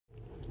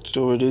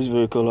So with this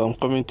vehicle, I'm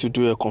coming to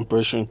do a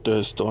compression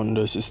test on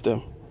the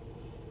system.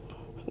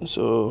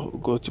 So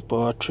go to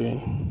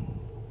powertrain.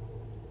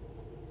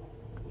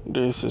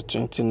 This is a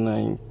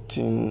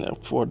 2019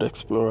 Ford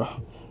Explorer,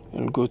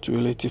 and go to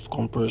relative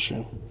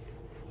compression.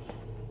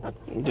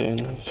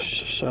 Then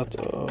shut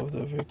off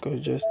the vehicle,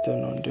 just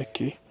turn on the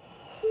key,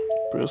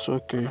 press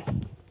OK.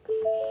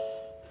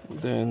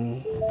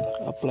 Then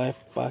apply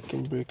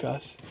parking brake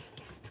as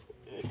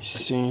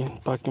seen.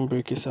 Parking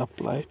brake is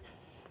applied.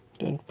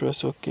 Then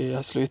press OK.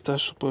 Accelerator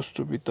is supposed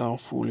to be down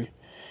fully,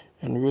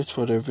 and wait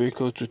for the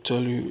vehicle to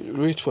tell you.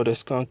 Wait for the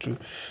scan to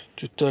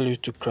tell you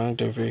to crank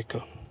the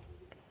vehicle.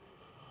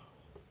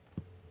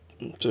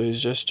 So it's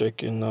just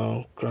checking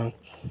now. Crank.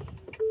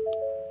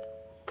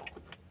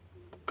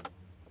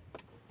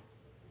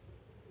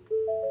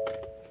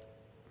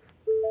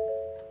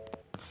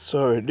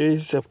 Sorry,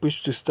 this is a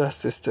push to start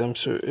system,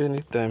 so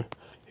anytime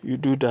you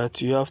do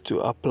that, you have to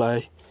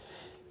apply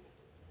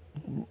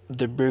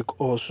the brake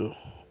also.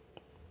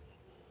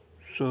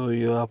 So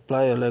you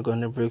apply your leg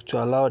on the brake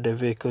to allow the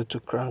vehicle to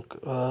crank,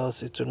 or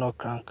else it will not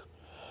crank.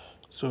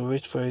 So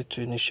wait for it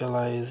to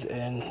initialize,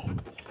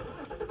 and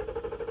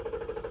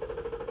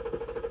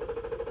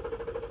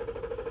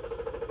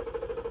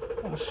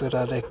so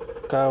that the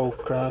car will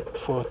crank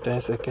for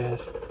 10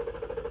 seconds.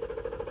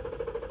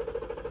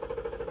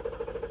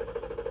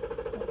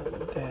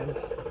 Then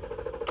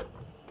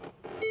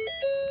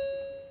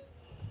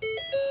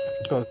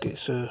okay,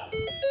 so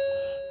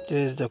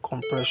this is the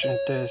compression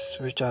test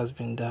which has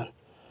been done,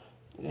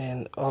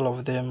 and all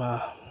of them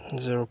are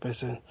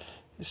 0%.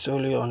 It's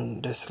only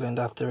on the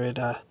cylinder thread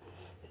that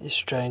is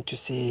trying to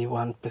say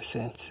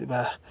 1%,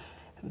 but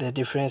the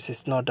difference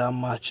is not that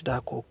much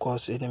that could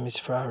cause any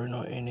misfiring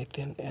or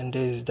anything. And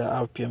this is the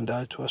RPM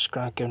that it was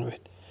cranking with.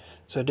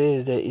 So this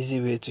is the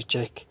easy way to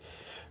check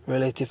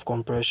relative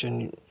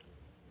compression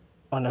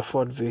on a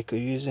Ford vehicle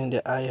using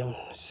the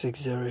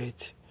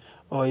im608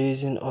 or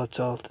using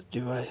auto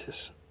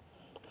devices.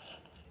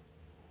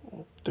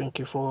 Thank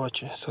you for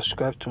watching.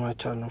 Subscribe to my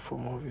channel for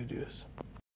more videos.